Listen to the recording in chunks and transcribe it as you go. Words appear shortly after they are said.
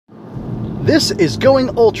This is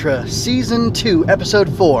Going Ultra Season 2,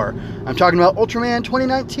 Episode 4. I'm talking about Ultraman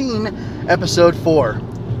 2019, Episode 4.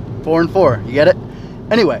 4 and 4, you get it?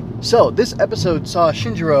 Anyway, so this episode saw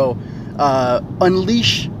Shinjiro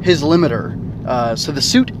unleash his limiter. So the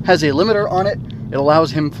suit has a limiter on it. It allows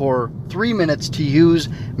him for 3 minutes to use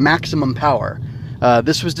maximum power.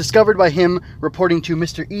 This was discovered by him reporting to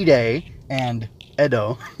Mr. Ide and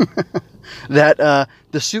Edo that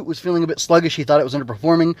the suit was feeling a bit sluggish. He thought it was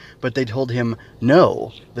underperforming, but they told him,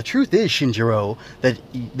 no, the truth is, Shinjiro, that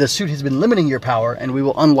the suit has been limiting your power, and we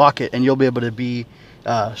will unlock it, and you'll be able to be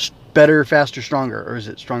better, faster, stronger. Or is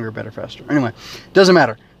it stronger, better, faster? Anyway, doesn't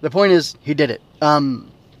matter. The point is, he did it.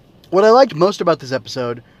 What I liked most about this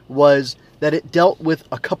episode was that it dealt with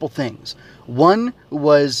a couple things. One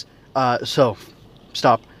was,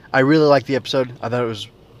 stop. I really liked the episode. I thought it was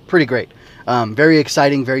pretty great. Very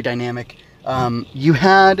exciting, very dynamic. You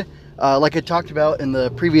had, like I talked about in the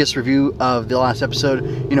previous review of the last episode,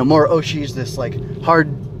 Moro Oshi's this, hard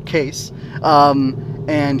case.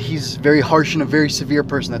 And he's very harsh and a very severe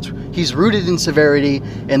person. He's rooted in severity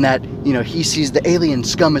in that, he sees the alien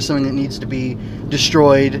scum as something that needs to be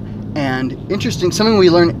destroyed. And interesting, something we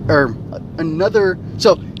learn,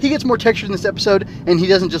 so he gets more texture in this episode, and he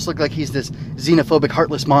doesn't just look like he's this xenophobic,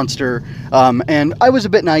 heartless monster. And I was a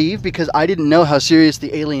bit naive because I didn't know how serious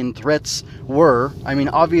the alien threats were. I mean,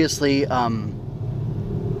 obviously,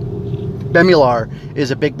 Bemular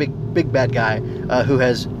is a big bad guy who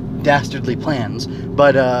has dastardly plans.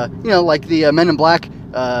 But, like the Men in Black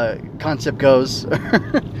concept goes,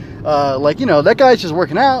 that guy's just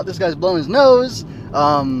working out, this guy's blowing his nose.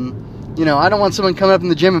 I don't want someone coming up in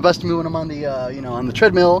the gym and busting me when I'm on the, on the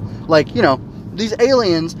treadmill. These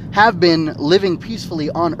aliens have been living peacefully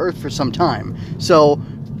on Earth for some time. So,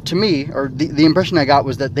 to me, or the impression I got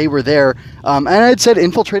was that they were there, and I had said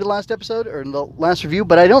infiltrated last episode, or in the last review,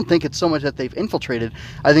 but I don't think it's so much that they've infiltrated.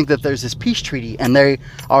 I think that there's this peace treaty, and they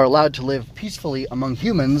are allowed to live peacefully among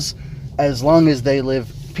humans as long as they live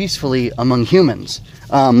peacefully among humans.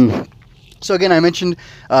 So again, I mentioned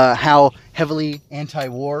how heavily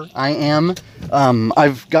anti-war I am.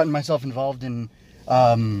 I've gotten myself involved in...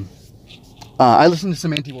 I listen to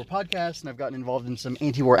some anti-war podcasts, and I've gotten involved in some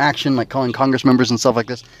anti-war action, like calling Congress members and stuff like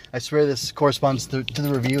this. I swear this corresponds to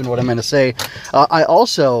the review and what I'm going to say. I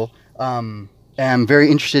also am very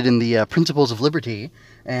interested in the principles of liberty,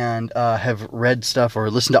 and have read stuff or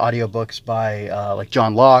listened to audiobooks by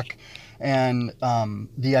John Locke, and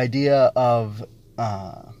the idea of...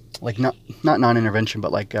 not non-intervention,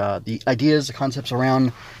 but the ideas, the concepts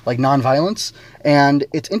around non-violence. And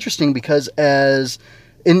it's interesting because as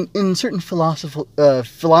in certain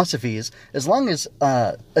philosophies, as long as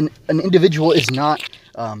an individual is not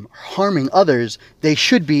harming others, they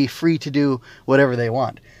should be free to do whatever they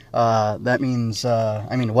want. That means,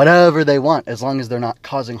 whatever they want, as long as they're not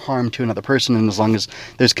causing harm to another person, and as long as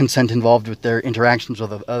there's consent involved with their interactions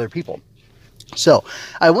with other people. So,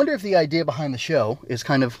 I wonder if the idea behind the show is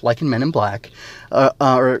kind of like in Men in Black,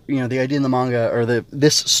 or the idea in the manga, or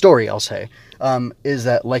this story, I'll say, is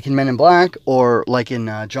that like in Men in Black, or like in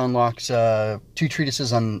John Locke's 2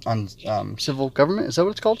 treatises on civil government, is that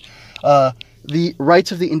what it's called? The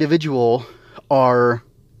rights of the individual are,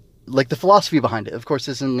 the philosophy behind it, of course,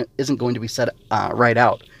 isn't going to be said right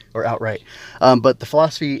out, or outright, but the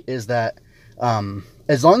philosophy is that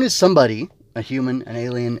as long as somebody, a human, an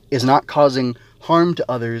alien, is not causing harm to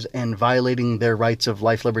others and violating their rights of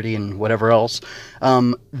life, liberty, and whatever else,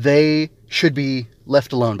 they should be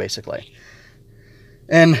left alone, basically.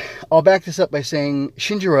 And I'll back this up by saying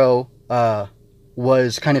Shinjiro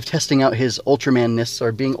was kind of testing out his Ultraman-ness,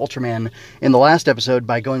 or being Ultraman, in the last episode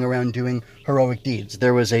by going around doing heroic deeds.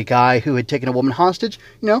 There was a guy who had taken a woman hostage.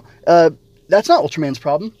 That's not Ultraman's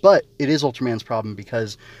problem, but it is Ultraman's problem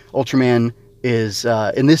because Ultraman is,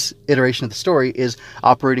 in this iteration of the story, is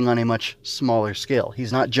operating on a much smaller scale.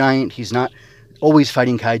 He's not giant, he's not always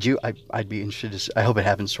fighting kaiju. I'd be interested I hope it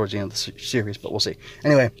happens towards the end of the series, but we'll see.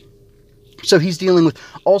 Anyway, so he's dealing with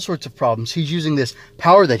all sorts of problems. He's using this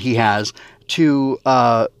power that he has to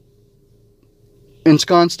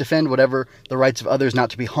ensconce, defend, whatever, the rights of others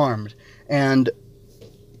not to be harmed. And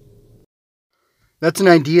that's an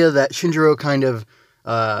idea that Shinjiro kind of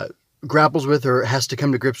grapples with, or has to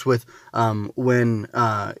come to grips with, when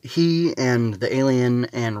he and the alien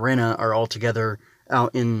and Rena are all together out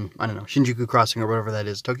in, I don't know, Shinjuku Crossing or whatever that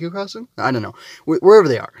is, Tokyo Crossing? I don't know, wherever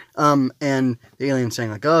they are. And the alien's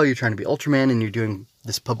saying oh, you're trying to be Ultraman and you're doing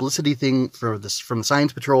this publicity thing from the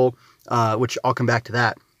Science Patrol, which I'll come back to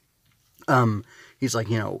that. He's like,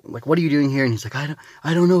 what are you doing here? And he's like, I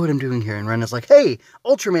don't know what I'm doing here. And Rena's like, hey,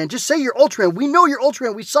 Ultraman, just say you're Ultraman. We know you're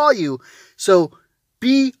Ultraman. We saw you. So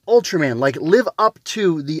be Ultraman, like live up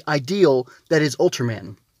to the ideal that is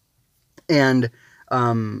Ultraman. And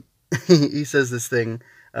he says this thing,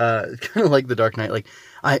 kind of like the Dark Knight, like,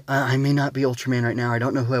 I may not be Ultraman right now, I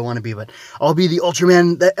don't know who I want to be, but I'll be the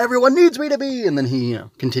Ultraman that everyone needs me to be, and then he,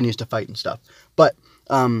 continues to fight and stuff. But,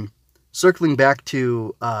 circling back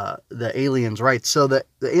to, the aliens, right, so the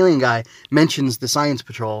alien guy mentions the Science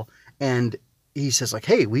Patrol, and he says, like,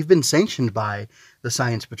 hey, we've been sanctioned by the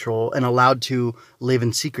Science Patrol and allowed to live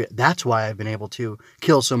in secret. That's why I've been able to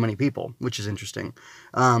kill so many people, which is interesting,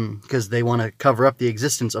 because they want to cover up the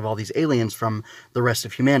existence of all these aliens from the rest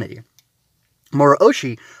of humanity.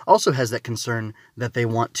 Moroshi also has that concern that they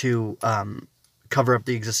want to cover up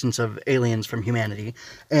the existence of aliens from humanity,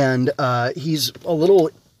 and he's a little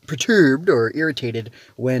perturbed or irritated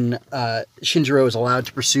when Shinjiro is allowed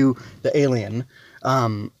to pursue the alien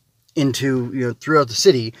into, throughout the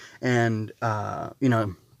city, and,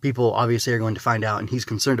 people obviously are going to find out, and he's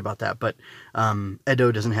concerned about that, but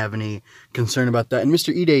Edo doesn't have any concern about that, and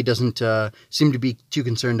Mr. Ide doesn't seem to be too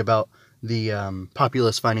concerned about the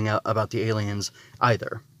populace finding out about the aliens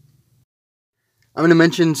either. I'm going to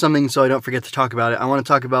mention something so I don't forget to talk about it. I want to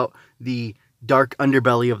talk about the dark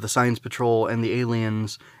underbelly of the Science Patrol and the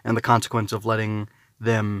aliens, and the consequence of letting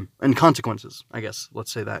them, and consequences, I guess,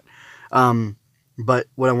 let's say that. But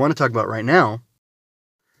what I want to talk about right now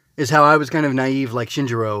is how I was kind of naive like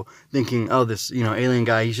Shinjiro, thinking, oh, this, alien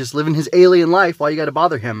guy, he's just living his alien life, why you gotta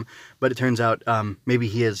bother him? But it turns out, maybe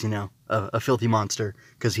he is, a filthy monster,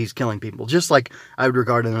 because he's killing people. Just like I would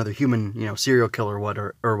regard another human, serial killer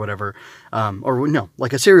or whatever.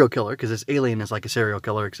 Like a serial killer, because this alien is like a serial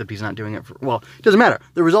killer, except he's not doing it for, well, it doesn't matter.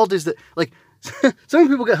 The result is that, like, something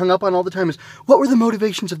people get hung up on all the time is, what were the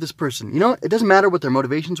motivations of this person? It doesn't matter what their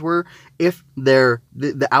motivations were if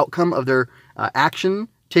the outcome of their action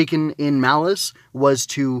taken in malice was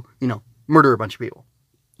to, murder a bunch of people.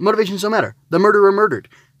 Motivations don't matter. The murderer murdered.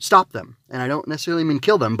 Stop them. And I don't necessarily mean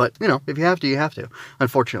kill them, but, if you have to, you have to.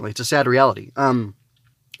 Unfortunately, it's a sad reality.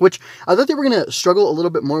 Which I thought they were going to struggle a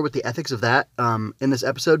little bit more with the ethics of that in this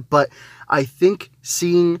episode, but I think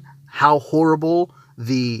seeing how horrible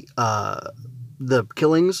the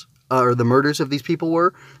killings or the murders of these people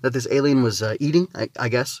were that this alien was eating, I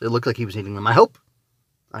guess. It looked like he was eating them. I hope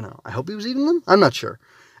he was eating them? I'm not sure.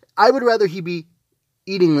 I would rather he be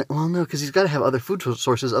eating, well, no, because he's got to have other food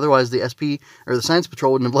sources, otherwise the SP, or the Science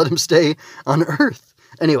Patrol, wouldn't have let him stay on Earth.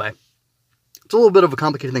 Anyway, it's a little bit of a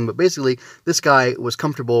complicated thing, but basically, this guy was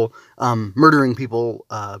comfortable murdering people,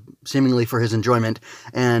 seemingly for his enjoyment,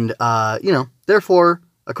 and, therefore,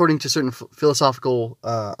 according to certain philosophical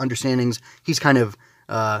understandings, he's kind of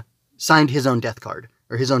signed his own death card,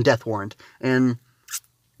 or his own death warrant, and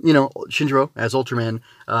Shinjiro, as Ultraman,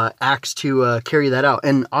 acts to carry that out.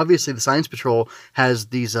 And obviously the Science Patrol has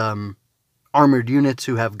these armored units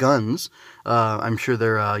who have guns. I'm sure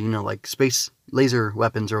they're, like space laser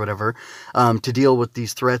weapons or whatever, to deal with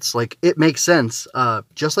these threats. Like, it makes sense.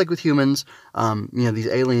 Just like with humans, these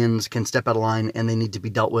aliens can step out of line and they need to be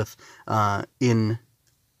dealt with in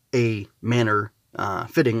a manner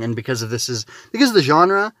fitting. And because of the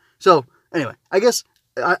genre. So anyway, I guess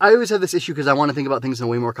I always have this issue because I want to think about things in a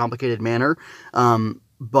way more complicated manner.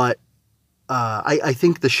 But I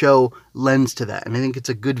think the show lends to that, and I think it's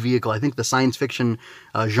a good vehicle. I think the science fiction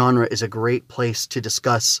genre is a great place to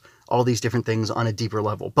discuss all these different things on a deeper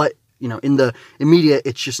level. But, in the immediate,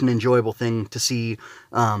 it's just an enjoyable thing to see.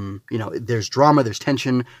 There's drama, there's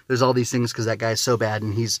tension, there's all these things because that guy is so bad,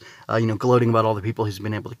 and he's, gloating about all the people he's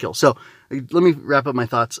been able to kill. So let me wrap up my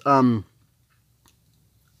thoughts.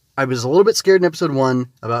 I was a little bit scared in episode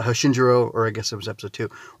 1 about how Shinjiro, or I guess it was episode 2,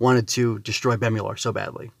 wanted to destroy Bemular so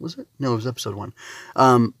badly. Was it? No, it was episode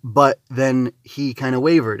 1. But then he kind of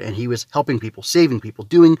wavered, and he was helping people, saving people,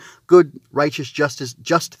 doing good, righteous,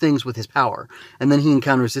 just things with his power. And then he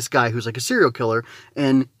encounters this guy who's like a serial killer,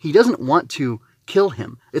 and he doesn't want to kill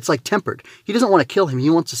him. It's like tempered. He doesn't want to kill him. He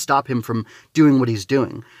wants to stop him from doing what he's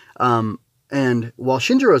doing. And while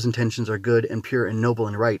Shinjiro's intentions are good and pure and noble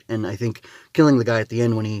and right, and I think killing the guy at the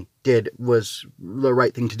end when he did was the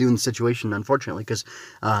right thing to do in the situation, unfortunately, because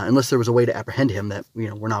unless there was a way to apprehend him that,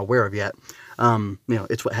 we're not aware of yet,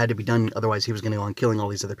 it's what had to be done, otherwise he was going to go on killing all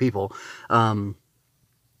these other people.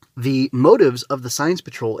 The motives of the Science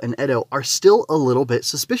Patrol and Edo are still a little bit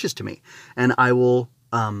suspicious to me, and I will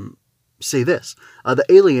say this. The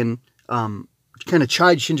alien kind of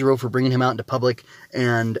chides Shinjiro for bringing him out into public,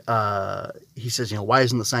 and he says, why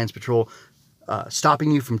isn't the Science Patrol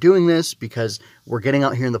stopping you from doing this? Because we're getting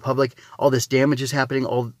out here in the public, all this damage is happening,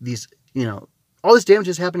 all this damage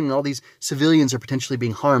is happening, and all these civilians are potentially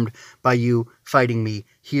being harmed by you fighting me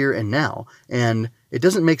here and now. And It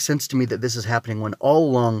doesn't make sense to me that this is happening when all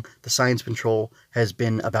along the Science Patrol has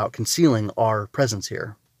been about concealing our presence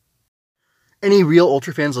here. Any real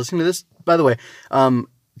Ultra fans listening to this, by the way,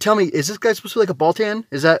 tell me, is this guy supposed to be like a Baltan?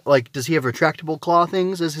 Is that like, does he have retractable claw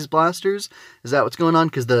things as his blasters? Is that what's going on?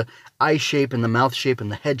 Because the eye shape and the mouth shape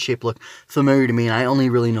and the head shape look familiar to me, and I only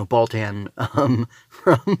really know Baltan from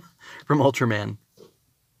Ultraman.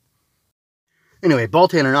 Anyway,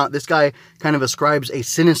 Baltan or not, this guy kind of ascribes a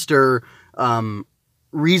sinister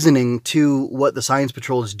reasoning to what the Science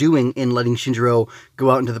Patrol is doing in letting Shinjiro go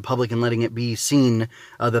out into the public and letting it be seen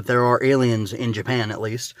that there are aliens in Japan, at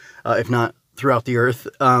least, if not throughout the Earth.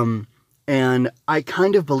 And I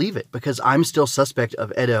kind of believe it, because I'm still suspect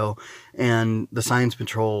of Edo and the Science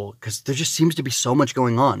Patrol, because there just seems to be so much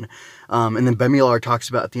going on. And then Bemilar talks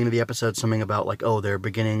about at the end of the episode something about, like, oh, they're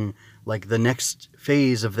beginning, like, the next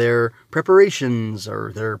phase of their preparations,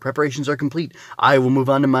 or their preparations are complete. I will move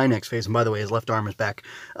on to my next phase. And by the way, his left arm is back.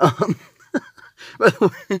 By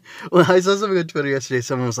the way, when I saw something on Twitter yesterday,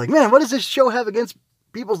 someone was like, man, what does this show have against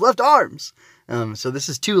people's left arms? So this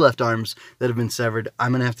is 2 left arms that have been severed.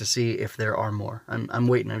 I'm going to have to see if there are more. I'm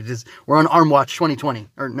waiting. We're on Arm Watch 2020.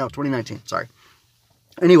 Or no, 2019. Sorry.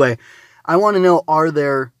 Anyway, I want to know, are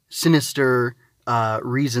there sinister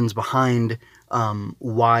reasons behind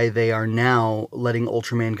why they are now letting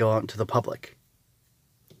Ultraman go out into the public?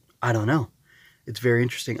 I don't know. It's very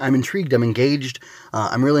interesting. I'm intrigued. I'm engaged.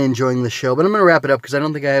 I'm really enjoying the show. But I'm going to wrap it up because I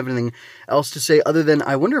don't think I have anything else to say other than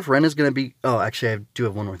I wonder if Ren is going to be... Oh, actually, I do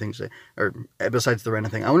have one more thing to say. Or besides the Ren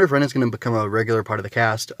thing. I wonder if Ren is going to become a regular part of the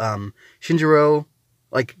cast. Shinjiro...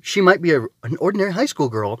 Like, she might be an ordinary high school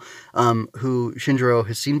girl who Shinjiro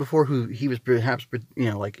has seen before, who he was perhaps,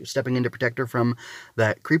 like, stepping in to protect her from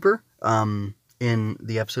that creeper in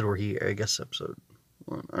the episode where he... I guess episode...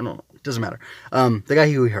 I don't know. It doesn't matter. The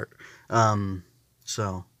guy who he hurt.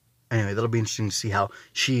 So, anyway, that'll be interesting to see how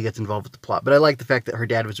she gets involved with the plot. But I like the fact that her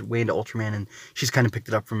dad was way into Ultraman, and she's kind of picked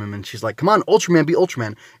it up from him, and she's like, come on, Ultraman, be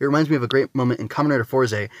Ultraman. It reminds me of a great moment in Kamen Rider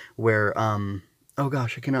Fourze, where, oh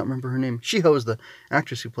gosh, I cannot remember her name. Shiho is the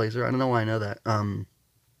actress who plays her. I don't know why I know that.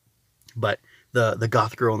 But the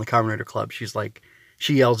goth girl in the Kamen Rider Club, she's like,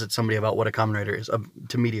 she yells at somebody about what a Kamen Rider is,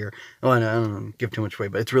 to Meteor. Oh, I don't give too much away,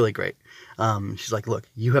 but it's really great. She's like, look,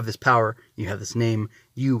 you have this power, you have this name,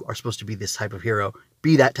 you are supposed to be this type of hero.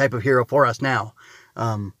 Be that type of hero for us now,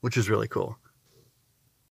 which is really cool.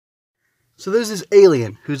 So there's this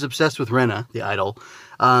alien who's obsessed with Rena, the idol.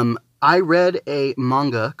 I read a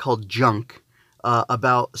manga called Junk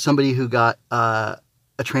about somebody who got a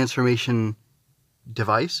transformation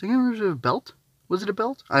device. I can't remember, was it a belt? Was it a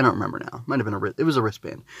belt? I don't remember now. Might have been it was a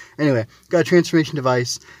wristband. Anyway, got a transformation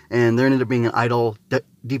device, and there ended up being an idol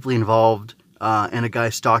deeply involved, and a guy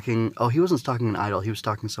stalking... Oh, he wasn't stalking an idol. He was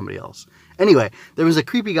stalking somebody else. Anyway, there was a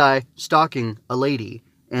creepy guy stalking a lady,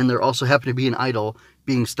 and there also happened to be an idol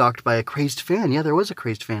being stalked by a crazed fan. Yeah, there was a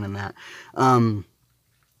crazed fan in that.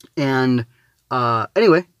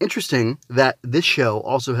 Anyway, interesting that this show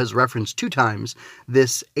also has referenced 2 times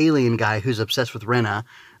this alien guy who's obsessed with Rena,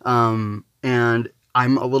 and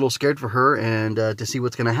I'm a little scared for her and to see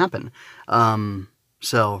what's going to happen.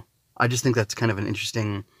 So I just think that's kind of an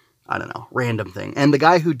interesting, I don't know, random thing. And the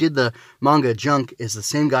guy who did the manga Junk is the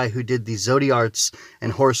same guy who did the Zodiarts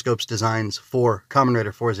and Horoscopes designs for Kamen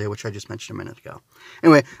Rider Fourze, which I just mentioned a minute ago.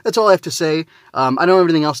 Anyway, that's all I have to say. I don't have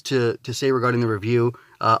anything else to say regarding the review,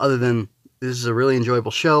 other than this is a really enjoyable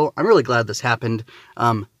show. I'm really glad this happened.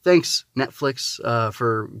 Thanks, Netflix,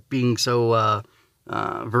 for being so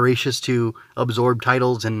voracious to absorb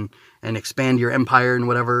titles and expand your empire and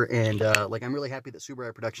whatever. And I'm really happy that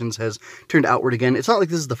Tsuburaya Productions has turned outward again. It's not like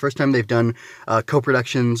this is the first time they've done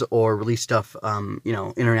co-productions or released stuff,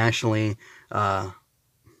 internationally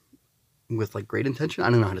with like great intention. I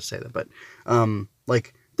don't know how to say that, but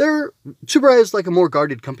Tsuburaya is like a more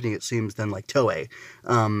guarded company, it seems, than like Toei.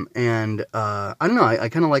 I don't know. I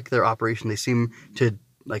kind of like their operation. They seem to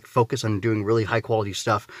like focus on doing really high quality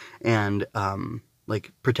stuff and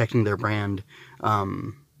protecting their brand. I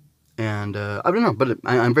don't know, but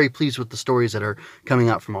I'm very pleased with the stories that are coming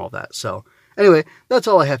out from all of that. So anyway, that's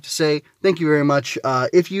all I have to say. Thank you very much.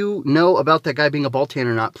 If you know about that guy being a Baltan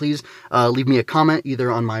or not, please leave me a comment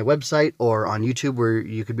either on my website or on YouTube, where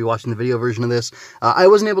you could be watching the video version of this. I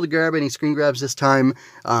wasn't able to grab any screen grabs this time,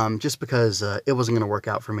 just because it wasn't going to work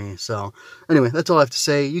out for me. So anyway, that's all I have to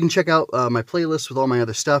say. You can check out my playlist with all my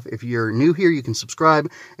other stuff. If you're new here, you can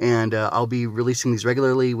subscribe, and I'll be releasing these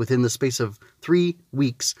regularly within the space of 3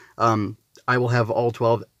 weeks. I will have all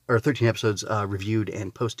 12 or 13 episodes reviewed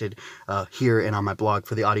and posted here and on my blog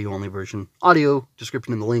for the audio-only version. Audio,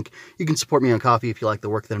 description in the link. You can support me on Ko-fi if you like the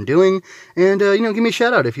work that I'm doing. And, give me a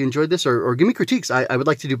shout out if you enjoyed this, or give me critiques. I would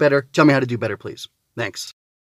like to do better. Tell me how to do better, please. Thanks.